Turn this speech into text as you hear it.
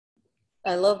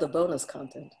I love the bonus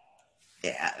content.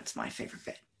 Yeah, it's my favorite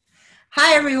bit.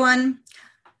 Hi, everyone.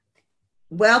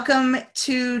 Welcome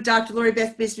to Dr. Lori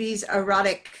Beth Bisbee's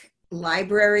Erotic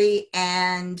Library.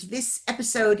 And this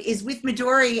episode is with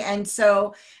Midori. And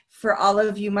so, for all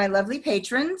of you, my lovely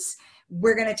patrons,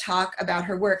 we're going to talk about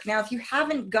her work. Now, if you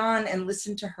haven't gone and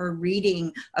listened to her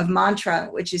reading of Mantra,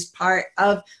 which is part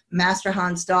of Master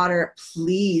Han's Daughter,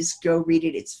 please go read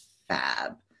it. It's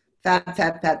fab, fab,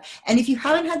 fab, fab. And if you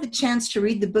haven't had the chance to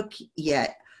read the book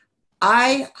yet,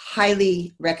 I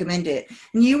highly recommend it.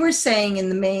 And you were saying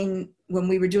when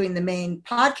we were doing the main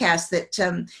podcast,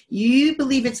 that you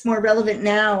believe it's more relevant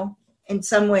now in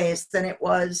some ways than it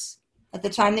was at the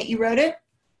time that you wrote it.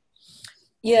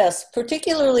 Yes,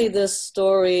 particularly this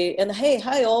story. And hey,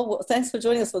 hi all. Thanks for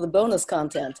joining us for the bonus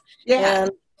content. Yeah.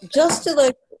 And just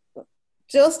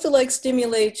to like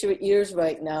stimulate your ears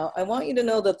right now, I want you to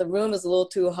know that the room is a little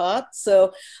too hot.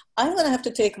 So I'm going to have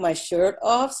to take my shirt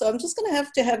off. So I'm just going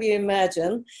to have you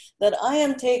imagine that I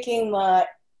am taking my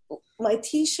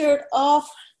t-shirt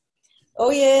off. Oh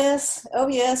yes,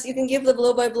 you can give the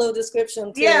blow by blow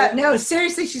description too. Yeah, no,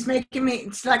 seriously, she's making me,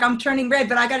 it's like I'm turning red,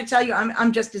 but I got to tell you,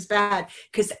 I'm just as bad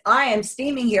because I am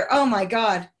steaming here. Oh my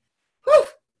God. Whew,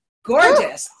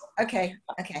 gorgeous. Okay.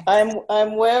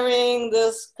 I'm wearing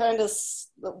this kind of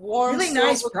warm Really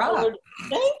nice silver bra. colored.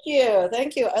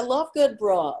 Thank you. I love good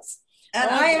bras. And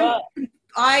My God.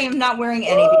 I am not wearing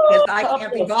any because Woo, I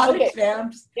can't be topless. bothered, Okay.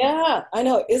 fam. Yeah, I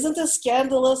know. Isn't this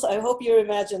scandalous? I hope you're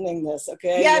imagining this.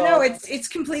 Okay, Yeah, no, y'all. it's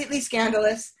completely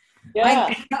scandalous.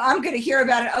 Yeah. I'm going to hear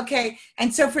about it. Okay,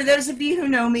 and so for those of you who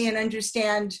know me and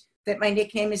understand that my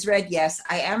nickname is Red, yes,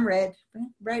 I am Red.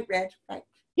 Right, Red. Right.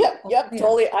 Yep, Yeah.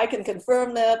 totally. I can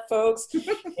confirm that, folks.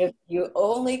 If you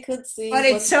only could see But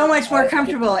it's what so much more I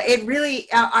comfortable. It really,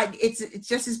 it's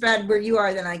just as bad where you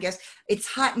are. Then I guess it's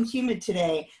hot and humid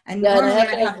today, and yeah, and I normally have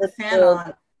I to have have the fan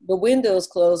on. the windows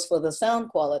closed for the sound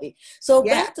quality. So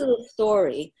Yeah. back to the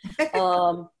story.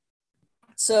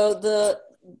 So the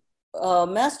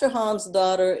Master Han's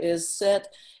Daughter is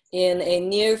set in a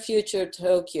near future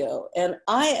Tokyo, and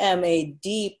I am a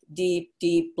deep, deep,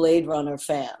 deep Blade Runner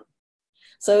fan.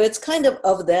 So it's kind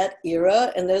of that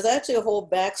era, and there's actually a whole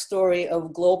backstory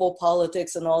of global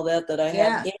politics and all that I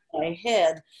have Yeah. in my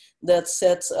head that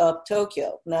sets up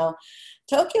Tokyo. Now,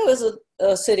 Tokyo is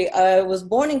a city. I was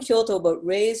born in Kyoto, but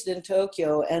raised in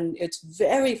Tokyo, and it's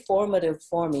very formative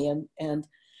for me. And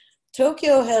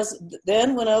Tokyo has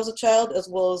then, when I was a child, as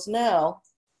well as now,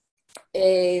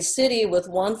 a city with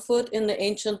one foot in the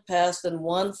ancient past and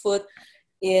one foot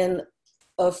in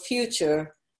a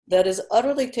future that is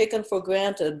utterly taken for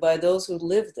granted by those who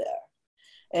live there.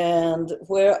 And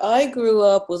where I grew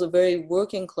up was a very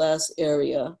working class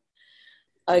area.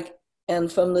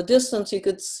 And from the distance, you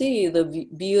could see the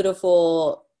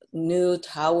beautiful new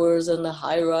towers and the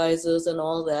high rises and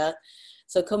all that.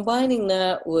 So combining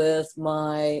that with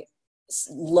my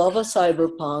love of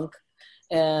cyberpunk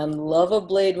and love of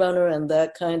Blade Runner and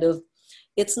that kind of,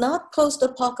 it's not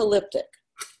post-apocalyptic,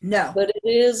 No. but it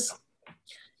is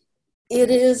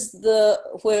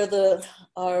where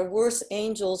our worst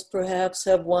angels perhaps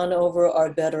have won over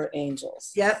our better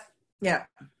angels. Yep. Yeah.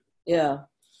 Yeah.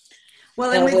 Well,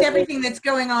 and And with with everything that's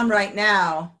going on right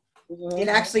now, it mhm.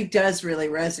 actually does really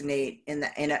resonate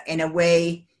in a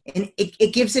way, and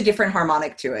it gives a different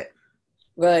harmonic to it.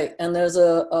 Right. And there's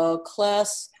a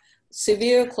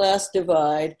severe class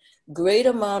divide, great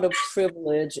amount of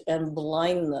privilege and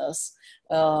blindness.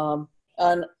 And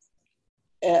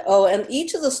and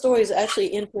each of the stories actually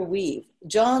interweave.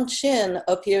 John Chin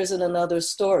appears in another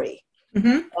story.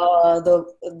 Mm-hmm.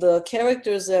 The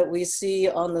characters that we see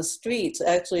on the streets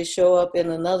actually show up in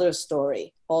another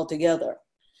story altogether.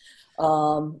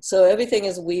 So everything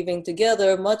is weaving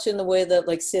together, much in the way that,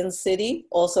 like, Sin City,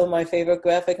 also my favorite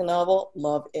graphic novel,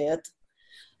 love it.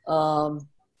 Um,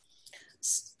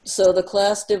 so the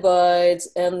class divides,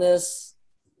 and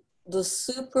the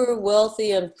super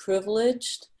wealthy and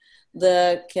privileged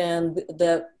that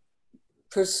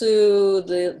pursue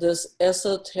this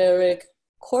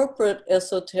corporate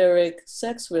esoteric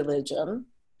sex religion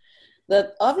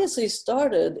that obviously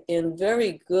started in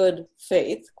very good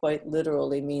faith, quite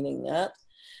literally meaning that,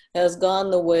 has gone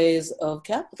the ways of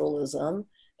capitalism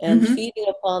and Mm-hmm. feeding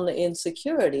upon the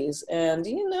insecurities. And,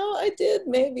 I did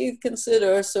maybe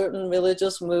consider certain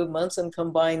religious movements and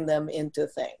combine them into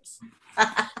things.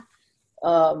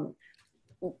 Um,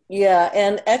 yeah,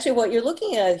 and actually what you're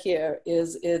looking at here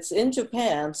is it's in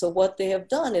Japan. So what they have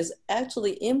done is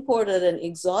actually imported and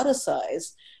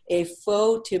exoticized a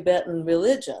faux Tibetan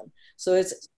religion. So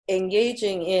it's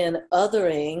engaging in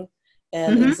othering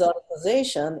and Mm-hmm.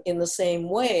 exoticization in the same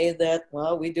way that,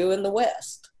 well, we do in the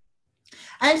West.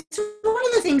 And so one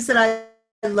of the things that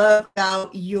I love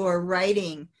about your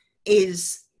writing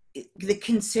is the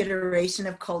consideration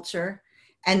of culture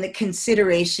and the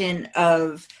consideration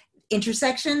of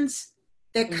intersections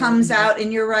that comes out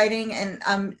in your writing.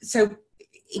 And so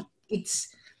it's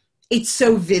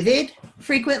so vivid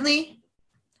frequently.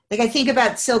 Like I think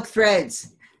about Silk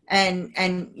Threads,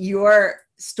 and your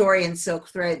story in Silk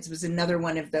Threads was another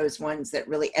one of those ones that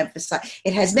really emphasize.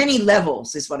 It has many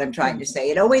levels, is what I'm trying to say.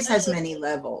 It always has many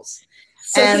levels.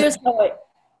 So here's how I.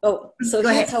 Go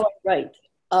ahead. How I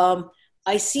write.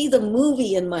 I see the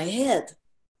movie in my head.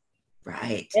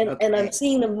 Right. And I'm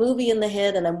seeing the movie in the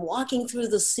head, and I'm walking through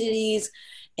the cities,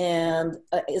 and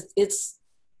it's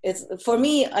for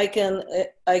me. I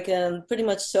can pretty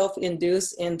much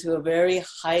self-induce into a very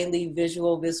highly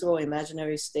visceral,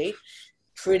 imaginary state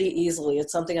pretty easily.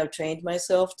 It's something I've trained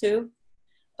myself to.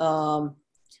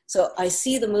 So I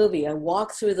see the movie. I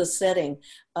walk through the setting.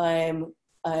 I'm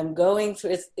going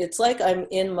through. It's like I'm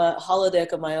in my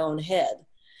holodeck of my own head.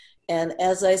 And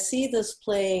as I see this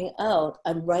playing out,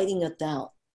 I'm writing it down.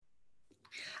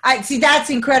 I see. That's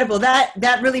incredible.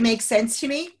 That really makes sense to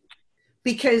me,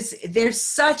 because there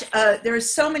are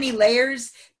so many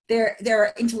layers. There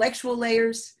are intellectual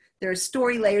layers, there are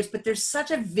story layers, but there's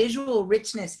such a visual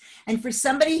richness. And for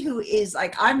somebody who is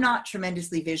like, I'm not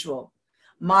tremendously visual.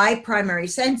 My primary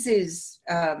sense is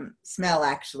smell,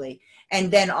 actually,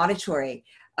 and then auditory.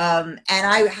 And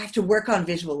I have to work on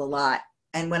visual a lot.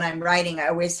 And when I'm writing, I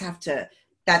always have to,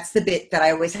 that's the bit that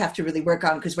I always have to really work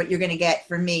on, because what you're going to get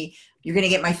from me, you're going to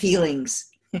get my feelings.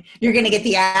 You're going to get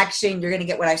the action. You're going to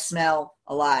get what I smell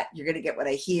a lot. You're going to get what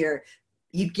I hear.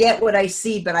 You get what I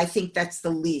see, but I think that's the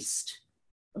least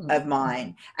of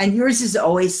mine. And yours is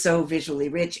always so visually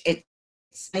rich.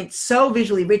 It's so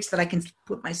visually rich that I can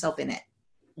put myself in it.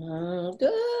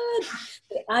 Good.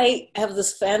 I have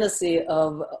this fantasy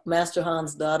of Master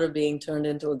Han's Daughter being turned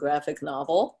into a graphic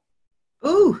novel.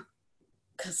 Ooh.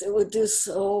 Because it would do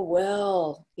so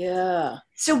well. Yeah.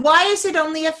 So why is it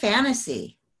only a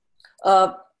fantasy?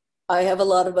 I have a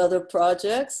lot of other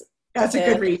projects. That's a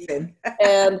good reason.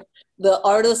 And the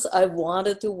artists I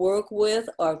wanted to work with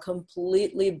are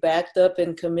completely backed up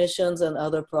in commissions and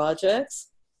other projects.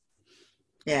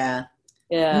 Yeah.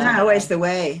 Yeah. Not always the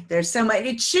way. There's so much.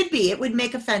 It should be. It would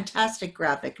make a fantastic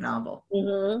graphic novel.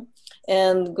 Mm-hmm.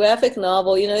 And graphic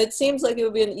novel, it seems like it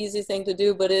would be an easy thing to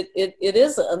do, but it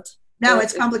isn't. No,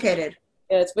 it's complicated.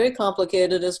 Yeah, it's very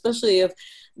complicated, especially if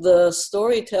the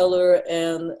storyteller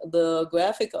and the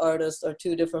graphic artist are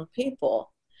two different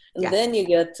people. And then you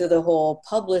get to the whole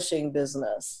publishing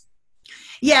business.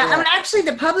 Yeah, I mean, actually,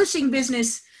 the publishing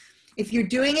business, if you're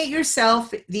doing it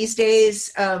yourself these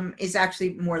days, is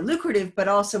actually more lucrative, but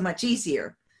also much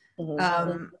easier.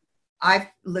 Mm-hmm. I've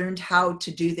learned how to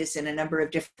do this in a number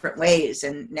of different ways,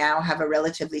 and now have a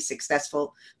relatively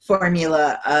successful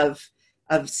formula of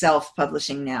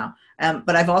self-publishing now.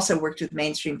 But I've also worked with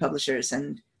mainstream publishers,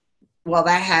 and while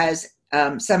that has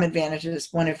some advantages,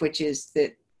 one of which is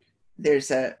that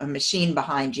there's a machine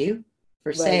behind you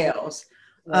for sales.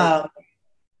 Right.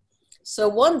 So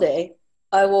one day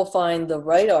I will find the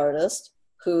right artist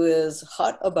who is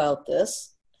hot about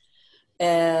this,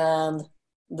 and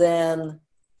then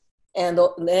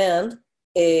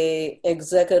a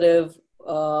executive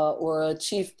or a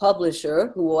chief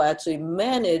publisher who will actually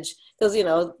manage, because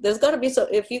there's got to be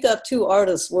if you got two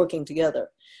artists working together,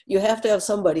 you have to have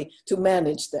somebody to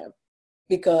manage them,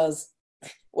 because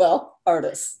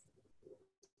artists.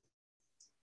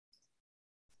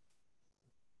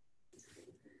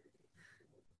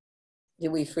 Did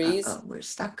we freeze? Oh, we're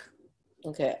stuck.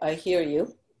 Okay, I hear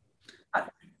you.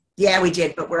 Yeah, we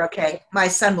did, but we're okay. My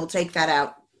son will take that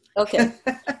out. Okay.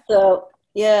 So,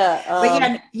 yeah.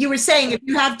 But you were saying if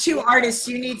you have two artists,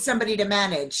 you need somebody to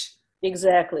manage.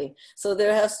 Exactly. So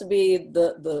there has to be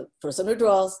the person who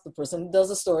draws, the person who does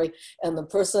the story, and the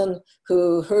person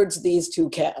who herds these two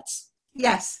cats.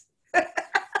 Yes.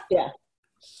 Yeah.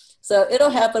 So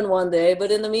it'll happen one day, but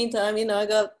in the meantime, I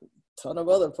got a ton of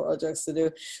other projects to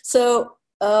do. So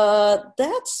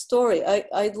that story,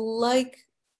 I like,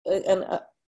 and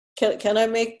can I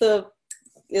make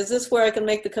is this where I can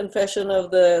make the confession of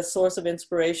the source of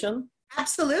inspiration?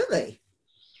 Absolutely.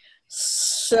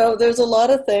 So there's a lot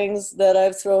of things that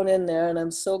I've thrown in there, and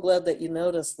I'm so glad that you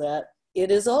noticed that.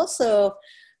 It is also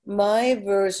my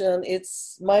version.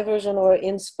 It's my version, or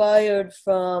inspired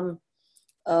from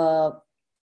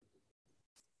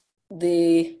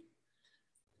the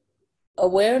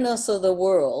awareness of the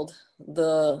world,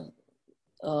 the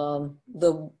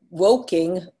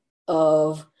woking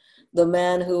of the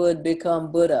man who would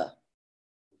become Buddha.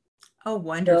 Oh,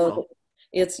 wonderful. So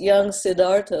it's young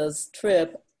Siddhartha's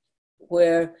trip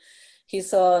where he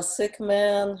saw a sick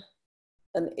man,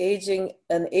 an aging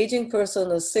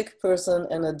person, a sick person,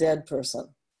 and a dead person.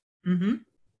 Mm-hmm.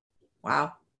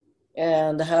 Wow.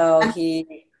 And how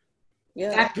he,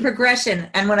 yeah. That progression.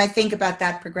 And when I think about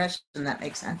that progression, that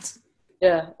makes sense.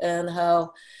 Yeah, and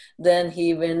how then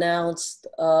he renounced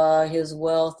his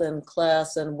wealth and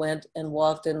class and went and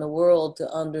walked in the world to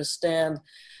understand,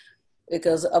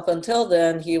 because up until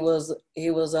then he was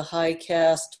a high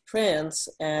caste prince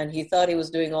and he thought he was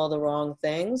doing all the wrong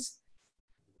things,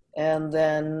 and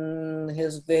then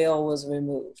his veil was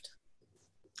removed.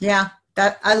 Yeah,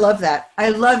 I love that. I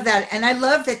love that, and I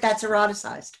love that that's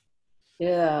eroticized.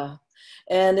 Yeah,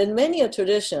 and in many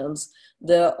traditions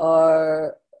there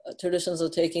are traditions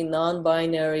of taking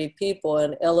non-binary people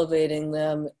and elevating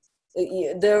them.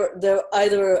 They're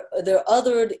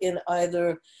othered in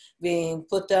either being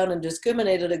put down and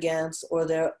discriminated against, or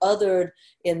they're othered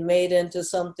and made into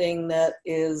something that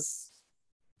is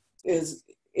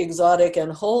exotic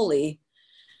and holy.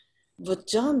 But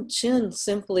John Chin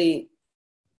simply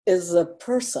is a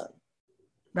person,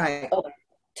 right? A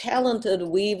talented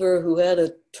weaver who had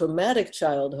a traumatic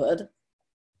childhood,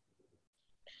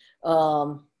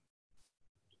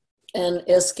 and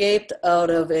escaped out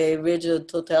of a rigid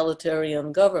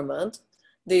totalitarian government,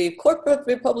 the corporate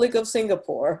Republic of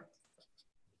Singapore.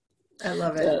 I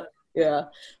love it. Yeah.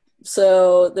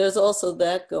 So there's also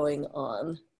that going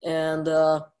on. And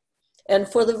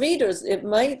for the readers, it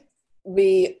might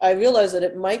be, I realize that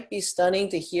it might be stunning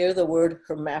to hear the word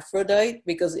hermaphrodite,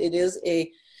 because it is a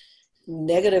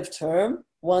negative term,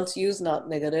 once used not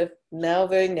negative, now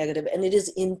very negative, and it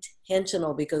is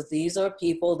intentional because these are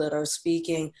people that are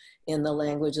speaking in the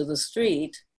language of the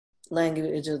street,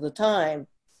 language of the time,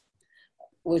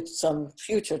 with some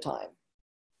future time.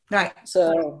 Right.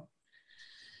 So,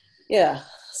 yeah,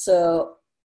 so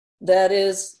that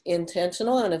is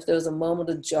intentional, and if there's a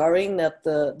moment of jarring that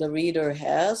the reader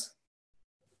has,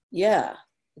 yeah,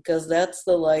 because that's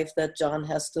the life that John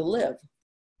has to live.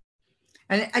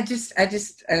 And I just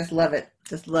love it.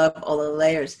 Just love all the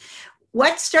layers.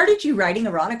 What started you writing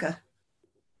erotica?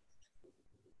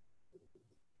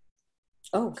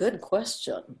 Oh, good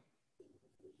question.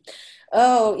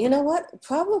 Oh, you know what?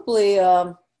 Probably,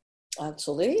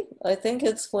 actually, I think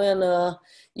it's when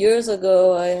years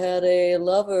ago I had a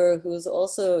lover who's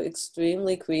also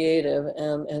extremely creative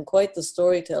and quite the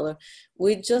storyteller.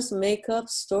 We'd just make up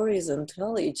stories and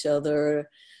tell each other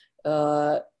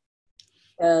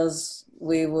as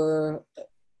we were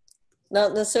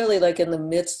not necessarily like in the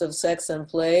midst of sex and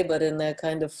play, but in that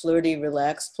kind of flirty,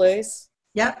 relaxed place.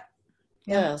 Yep.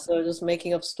 Yeah, so just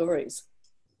making up stories.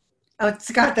 Oh,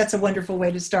 Scott, that's a wonderful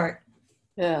way to start.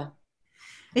 Yeah.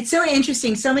 It's so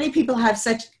interesting. So many people have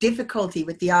such difficulty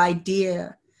with the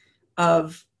idea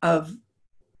of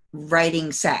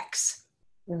writing sex,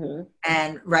 mm-hmm.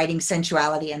 and writing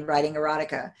sensuality and writing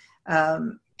erotica.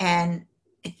 And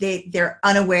they're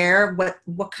unaware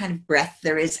what kind of breadth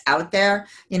there is out there,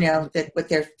 you know, that what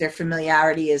their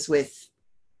familiarity is with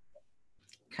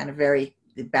kind of very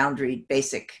boundary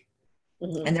basic,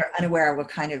 mm-hmm. and they're unaware of what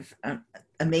kind of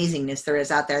amazingness there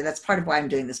is out there. That's part of why I'm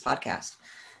doing this podcast,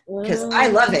 because I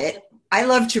love it. I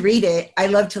love to read it. I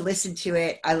love to listen to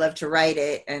it. I love to write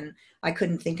it. And I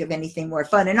couldn't think of anything more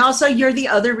fun. And also, you're the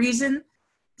other reason.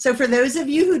 So for those of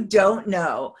you who don't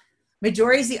know,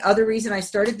 Midori is the other reason I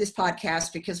started this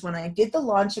podcast, because when I did the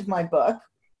launch of my book,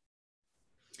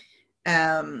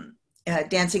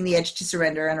 Dancing the Edge to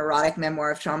Surrender, an erotic memoir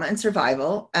of trauma and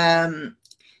survival,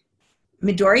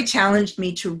 Midori challenged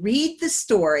me to read the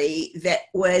story that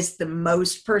was the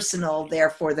most personal,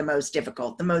 therefore the most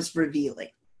difficult, the most revealing.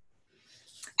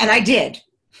 And I did.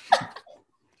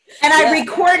 And I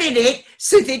recorded it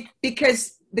so that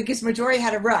because Midori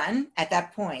had a run at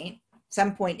that point,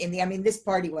 some point in this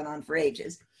party went on for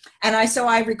ages. And so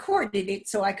I recorded it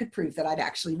so I could prove that I'd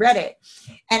actually read it.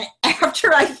 And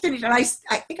after I finished, and I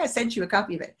think I sent you a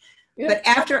copy of it, but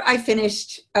after I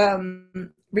finished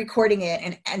recording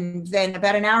it, and then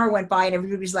about an hour went by and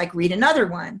everybody was like, read another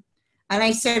one. And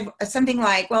I said something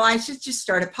like, well, I should just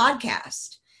start a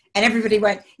podcast. And everybody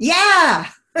went, yeah.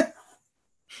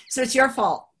 So it's your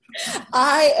fault.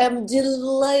 I am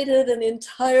delighted and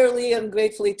entirely and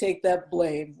gratefully take that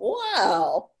blame.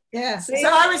 Wow. Yeah. See? So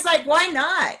I was like, why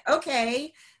not?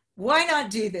 Okay. Why not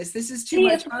do this? This is too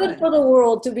much fun. It's good for the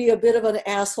world to be a bit of an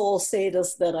asshole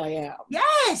sadist that I am.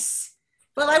 Yes.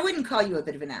 Well, I wouldn't call you a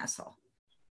bit of an asshole.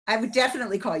 I would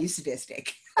definitely call you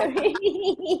sadistic. No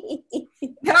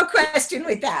question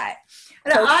with that.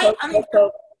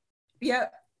 Yeah.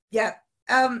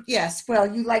 Yes.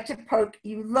 Well, you like to poke.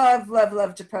 You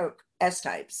love to poke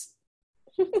S-types.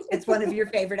 It's one of your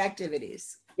favorite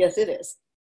activities. Yes, it is.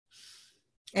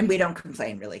 And we don't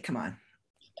complain, really. Come on.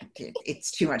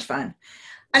 It's too much fun.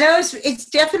 I know it's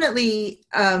definitely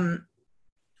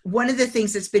one of the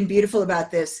things that's been beautiful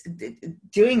about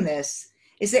doing this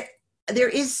is that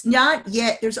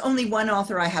there's only one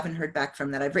author I haven't heard back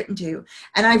from that I've written to.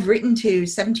 And I've written to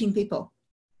 17 people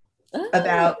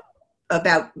about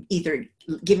either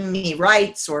giving me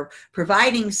rights or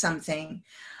providing something.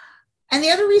 And the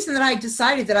other reason that I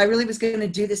decided that I really was going to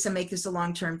do this and make this a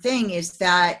long-term thing is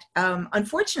that,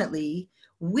 unfortunately,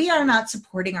 we are not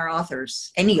supporting our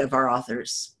authors, any of our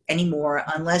authors anymore,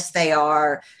 unless they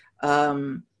are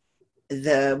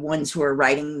the ones who are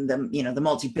writing the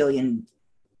multi-billion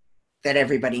that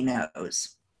everybody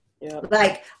knows. Yeah.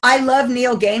 Like, I love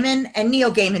Neil Gaiman, and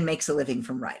Neil Gaiman makes a living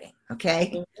from writing,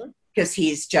 okay? Because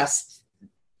he's just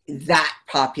that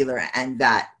popular and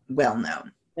that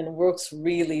well-known. And works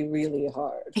really, really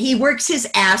hard. He works his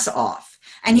ass off,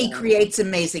 and he creates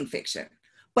amazing fiction.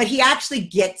 But he actually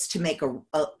gets to make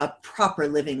a proper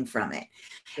living from it.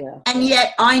 Yeah. And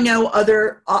yet I know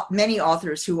many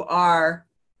authors who are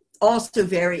also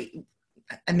very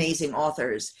amazing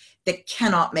authors that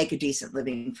cannot make a decent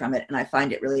living from it. And I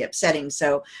find it really upsetting.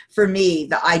 So for me,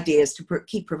 the idea is to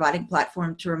keep providing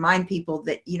platform to remind people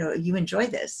that, you enjoy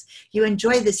this. You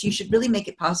enjoy this. You should really make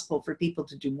it possible for people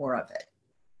to do more of it.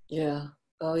 Yeah.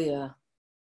 Oh, yeah.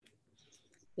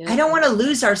 I don't want to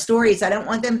lose our stories. I don't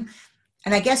want them.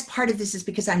 And I guess part of this is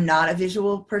because I'm not a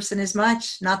visual person as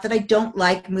much. Not that I don't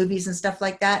like movies and stuff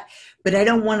like that, but I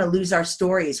don't want to lose our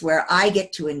stories where I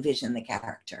get to envision the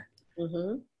character.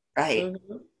 Mm-hmm. Right?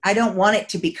 Mm-hmm. I don't want it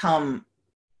to become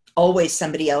always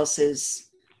somebody else's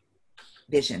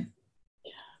vision.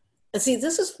 And see,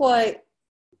 this is why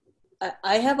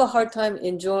I have a hard time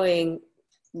enjoying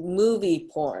movie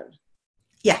porn.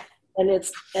 Yeah.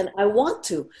 And I want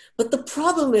to, but the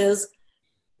problem is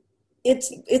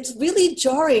it's really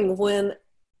jarring when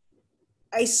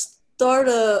I start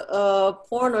a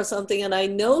porn or something and I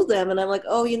know them and I'm like,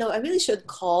 oh, I really should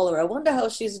call her. I wonder how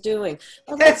she's doing.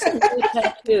 Oh, that's a new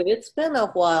tattoo. It's been a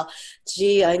while.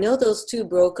 Gee, I know those two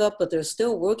broke up, but they're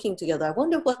still working together. I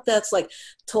wonder what that's like.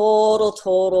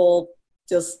 Total,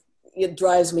 just, it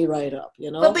drives me right up,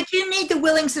 Well, but you need the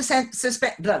willing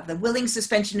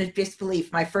suspension of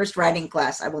disbelief. My first writing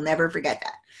class, I will never forget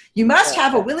that. You must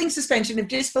have a willing suspension of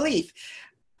disbelief.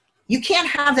 You can't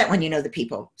have that when you know the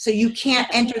people. So you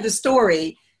can't enter the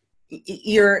story.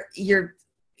 You're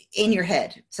in your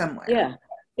head somewhere.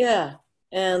 Yeah.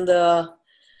 And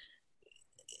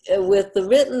with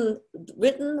the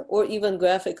written or even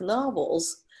graphic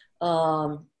novels,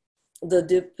 the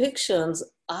depictions,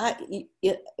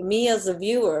 me as a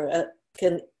viewer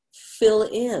can fill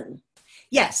in.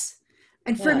 Yes.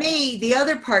 And for me, the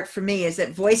other part for me is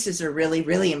that voices are really,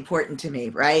 really important to me,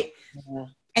 right? Yeah.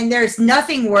 And there's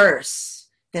nothing worse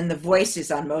than the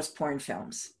voices on most porn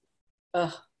films.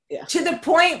 Yeah. To the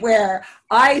point where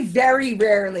I very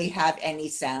rarely have any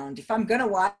sound. If I'm going to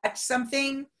watch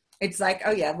something, it's like,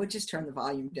 oh yeah, we'll just turn the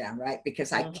volume down, right?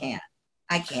 Because I can't.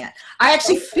 I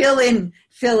actually fill in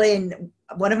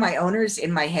one of my owners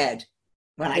in my head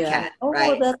when I can. Oh,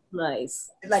 right? That's nice.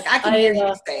 Like I can hear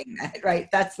you saying that, right?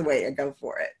 That's the way I go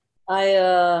for it.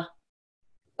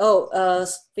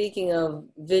 Speaking of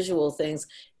visual things,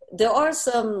 there are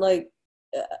some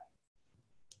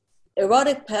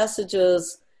erotic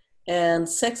passages and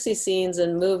sexy scenes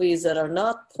in movies that are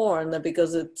not porn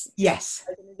because it's I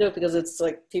can do it because it's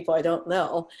like people I don't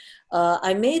know.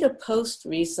 I made a post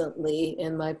recently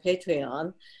in my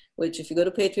Patreon, which if you go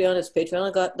to Patreon, it's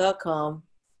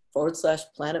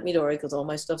patreon.com/Planet Midori, because all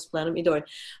my stuff's Planet Midori,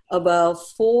 about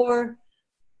 4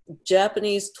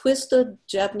 twisted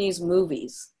Japanese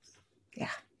movies.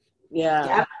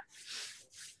 Yeah.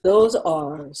 Those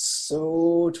are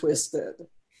so twisted.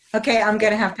 Okay, I'm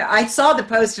going to have to, I saw the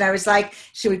post and I was like,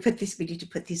 we need to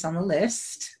put these on the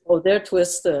list. Oh, they're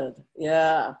twisted.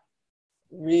 Yeah.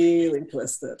 Really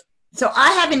twisted. So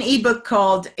I have an ebook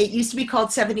it used to be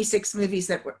called 76 Movies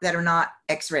that are not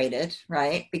X-rated,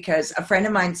 right? Because a friend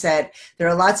of mine said there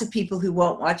are lots of people who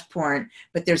won't watch porn,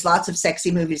 but there's lots of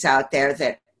sexy movies out there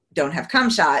that don't have cum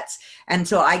shots. And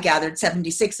so I gathered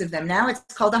 76 of them. Now it's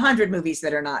called 100 movies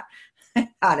that are not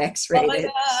X-rated. Oh my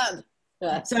God.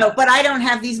 Yeah. So, but I don't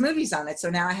have these movies on it. So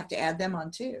now I have to add them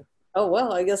on too. Oh,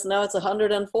 well, I guess now it's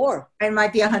 104. It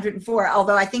might be 104,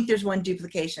 although I think there's one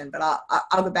duplication, but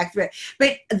I'll go back through it.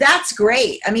 But that's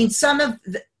great. I mean,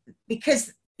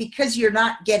 because you're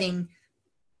not getting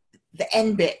the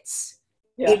end bits,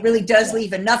 it really does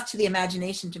leave enough to the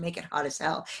imagination to make it hot as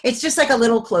hell. It's just like a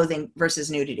little clothing versus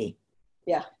nudity.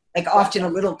 Yeah. Like often a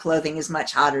little clothing is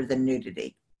much hotter than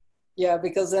nudity. Yeah,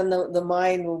 because then the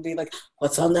mind will be like,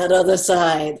 what's on that other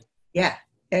side? Yeah.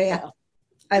 Yeah.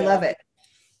 I Yeah. love it.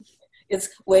 It's,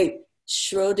 wait,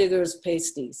 Schrodinger's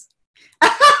pasties.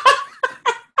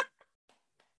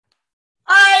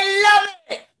 I love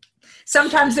it.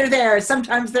 Sometimes they're there,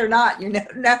 sometimes they're not. You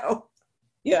never know.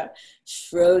 Yeah.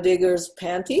 Schrodinger's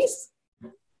panties?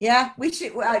 Yeah, we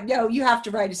should. No, you have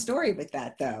to write a story with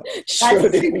that, though.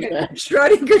 Schrodinger.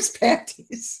 Schrodinger's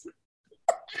panties.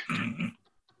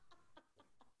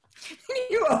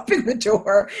 You open the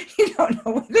door, you don't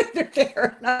know whether they're there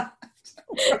or not.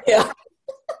 Yeah.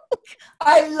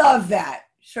 I love that.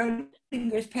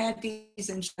 Schrodinger's panties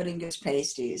and Schrodinger's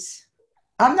pasties.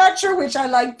 I'm not sure which I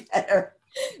like better.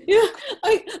 Yeah,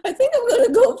 I think I'm going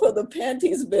to go for the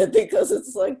panties bit because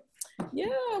it's like, yeah,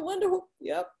 I wonder who,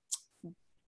 yep.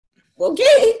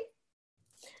 Okay.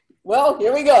 Well,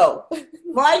 here we go.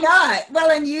 Why not?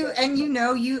 Well, and you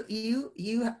know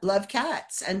you love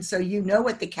cats, and so you know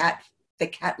what the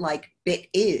cat-like bit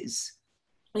is.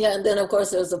 Yeah, and then of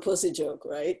course there's the pussy joke,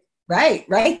 right?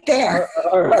 Right there.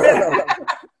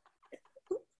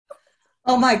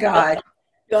 Oh my God.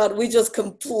 God, we just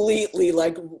completely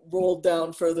like rolled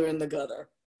down further in the gutter.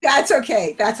 That's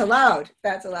okay. That's allowed.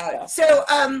 Yeah. So,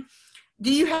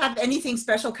 do you have anything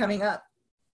special coming up?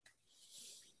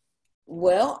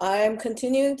 Well, I'm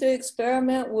continuing to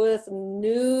experiment with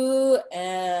new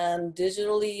and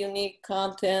digitally unique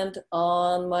content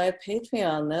on my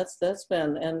Patreon.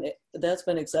 That's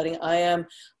been exciting. I am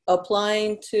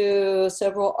applying to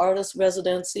several artist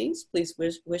residencies. Please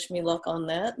wish me luck on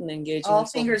that and engaging. All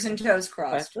fingers and toes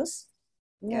crossed. Practice.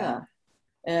 Yeah.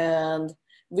 And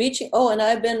and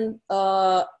I've been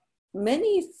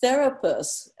many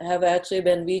therapists have actually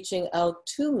been reaching out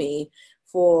to me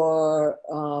for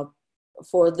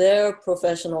their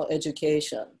professional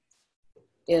education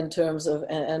in terms of,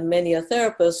 and many are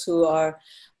therapists who are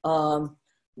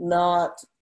not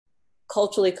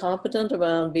culturally competent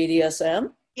around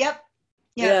BDSM. Yep.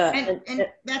 Yeah. And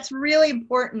that's really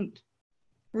important.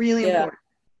 Really important.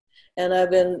 And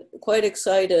I've been quite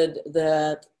excited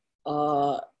that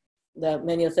that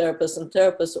many therapists and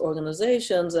therapist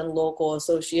organizations and local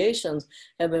associations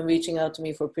have been reaching out to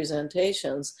me for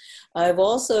presentations. I've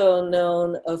also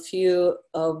known a few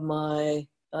of my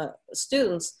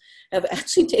students have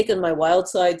actually taken my Wild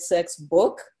Side Sex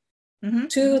book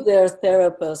to their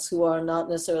therapists who are not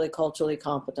necessarily culturally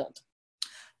competent.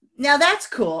 Now that's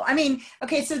cool. I mean,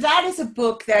 okay, so that is a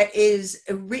book that is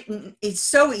written, it's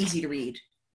so easy to read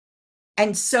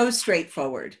and so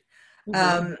straightforward.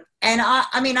 And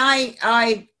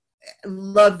I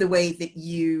love the way that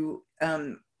you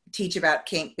teach about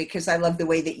kink, because I love the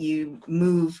way that you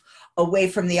move away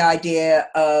from the idea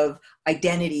of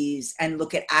identities and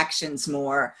look at actions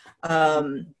more.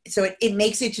 So it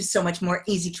makes it just so much more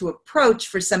easy to approach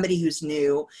for somebody who's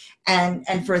new,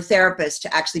 and for a therapist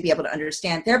to actually be able to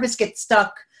understand. Therapists get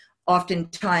stuck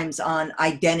oftentimes on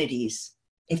identities.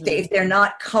 If they're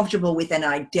not comfortable with an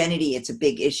identity, it's a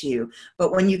big issue.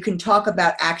 But when you can talk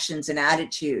about actions and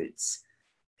attitudes,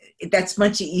 that's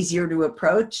much easier to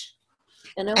approach.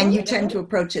 And you tend to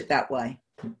approach it that way.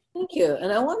 Thank you.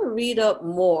 And I want to read up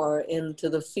more into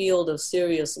the field of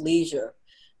serious leisure,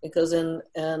 because and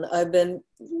I've been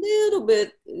a little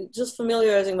bit just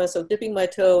familiarizing myself, dipping my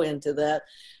toe into that.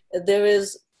 There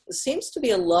seems to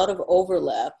be a lot of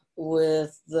overlap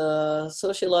with the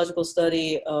sociological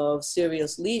study of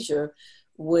serious leisure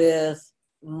with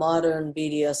modern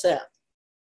BDSM.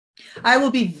 I will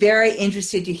be very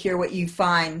interested to hear what you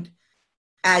find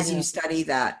as you study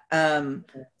that,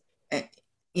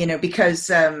 because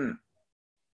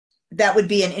that would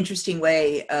be an interesting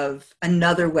way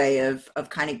another way of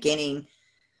kind of gaining,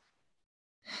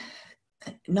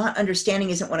 not understanding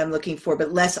isn't what I'm looking for,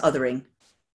 but less othering.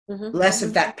 Less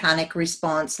of that panic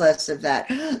response, less of that.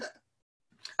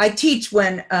 I teach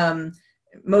when,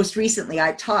 most recently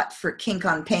I taught for Kink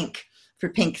on Pink, for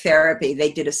Pink Therapy.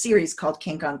 They did a series called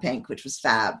Kink on Pink, which was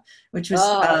fab, which was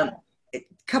a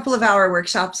couple of hour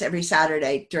workshops every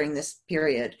Saturday during this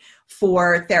period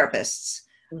for therapists.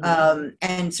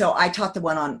 And so I taught the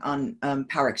one on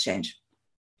power exchange.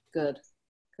 Good.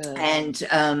 And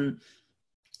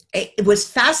it was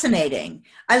fascinating.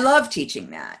 I love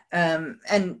teaching that.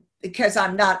 And because I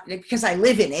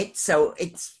live in it, so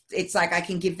it's like I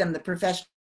can give them the professional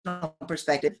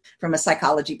perspective from a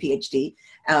psychology PhD.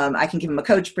 I can give them a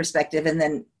coach perspective, and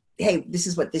then, hey, this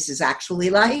is what this is actually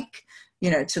like,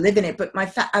 to live in it. But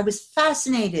I was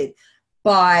fascinated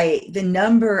by the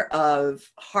number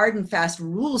of hard and fast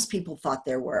rules people thought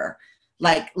there were.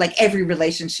 Like every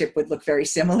relationship would look very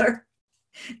similar.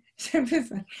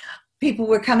 People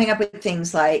were coming up with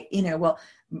things like, well,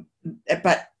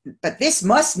 but this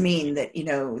must mean that,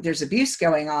 there's abuse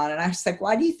going on. And I was like,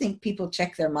 why do you think people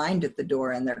check their mind at the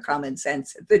door and their common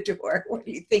sense at the door? What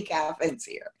do you think happens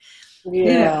here?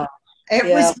 Yeah. It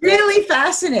was really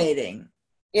fascinating.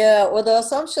 Yeah, with the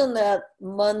assumption that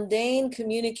mundane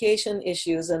communication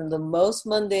issues and the most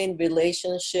mundane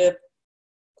relationship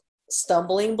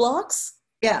stumbling blocks.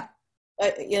 Yeah.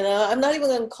 I'm not even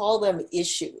going to call them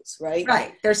issues, right?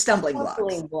 Right. They're stumbling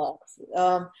blocks.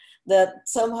 That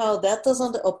somehow that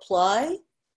doesn't apply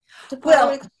to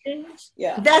power exchange.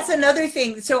 Yeah. That's another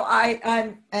thing. So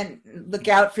and look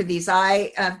out for these.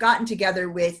 I've gotten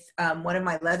together with one of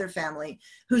my leather family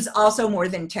who's also more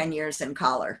than 10 years in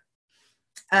collar.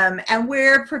 And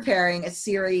we're preparing a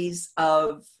series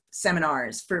of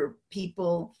seminars for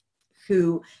people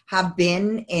who have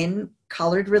been in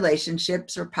colored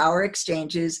relationships or power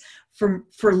exchanges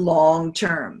for long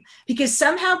term, because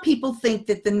somehow people think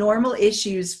that the normal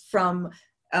issues from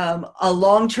a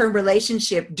long-term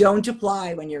relationship don't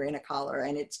apply when you're in a collar,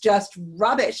 and it's just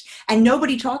rubbish, and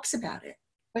nobody talks about it.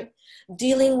 Right.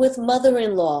 Dealing with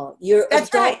mother-in-law, your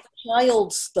adult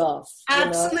child stuff.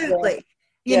 Absolutely.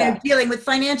 Dealing with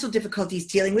financial difficulties,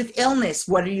 dealing with illness.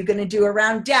 What are you going to do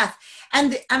around death?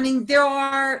 And I mean, there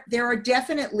are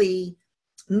definitely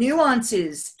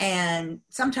nuances and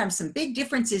sometimes some big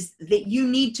differences that you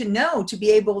need to know to be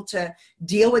able to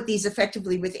deal with these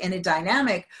effectively within a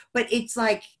dynamic. But it's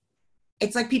like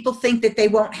people think that they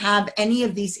won't have any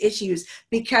of these issues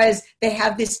because they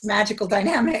have this magical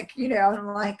dynamic, and I'm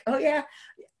like, oh yeah,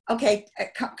 okay,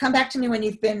 come back to me when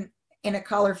you've been in a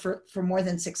collar for more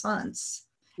than 6 months.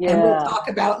 Yeah. And we'll talk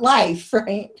about life,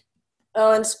 right?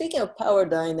 Oh, and speaking of power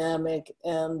dynamic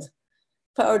and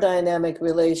power dynamic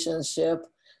relationship,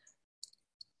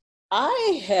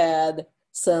 I had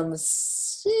some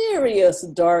serious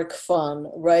dark fun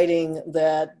writing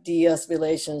that DS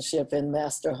relationship in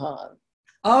Master Han.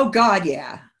 Oh God,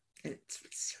 yeah. It's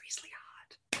seriously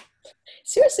hot.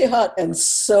 Seriously hot and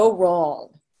so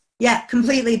wrong. Yeah,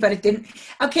 completely, but it didn't.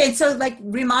 Okay, so like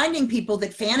reminding people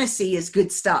that fantasy is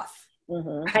good stuff.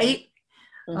 Mm-hmm. Right?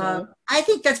 Mm-hmm. I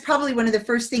think that's probably one of the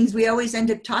first things we always end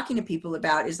up talking to people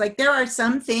about is like, there are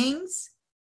some things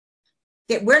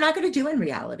that we're not going to do in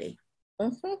reality.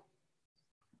 Mm-hmm.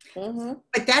 Mm-hmm.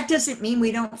 But that doesn't mean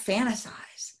we don't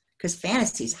fantasize, because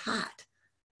fantasy's hot.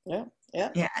 Yeah.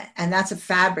 And that's a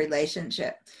fab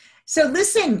relationship. So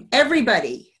listen,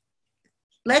 everybody,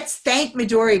 let's thank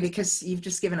Midori, because you've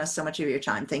just given us so much of your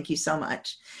time. Thank you so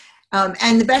much.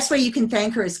 And the best way you can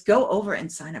thank her is go over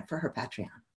and sign up for her Patreon.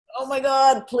 Oh my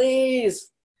God,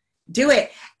 please. Do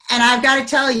it. And I've got to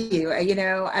tell you,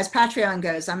 as Patreon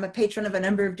goes, I'm a patron of a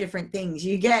number of different things.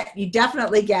 You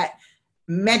definitely get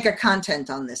mega content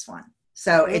on this one.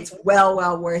 So it's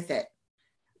well worth it.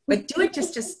 But do it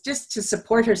just to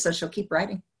support her so she'll keep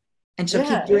writing and she'll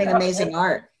keep doing amazing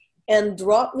art. And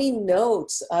drop me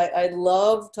notes. I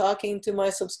love talking to my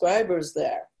subscribers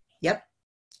there. Yep,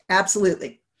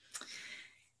 absolutely.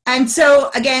 And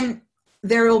so again,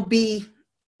 there will be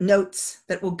notes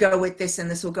that will go with this, and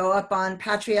this will go up on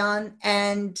Patreon.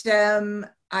 And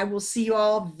I will see you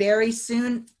all very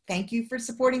soon. Thank you for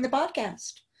supporting the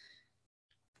podcast.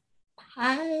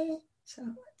 Bye. So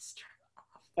let's turn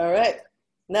off. All right.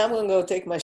 Now I'm going to go take my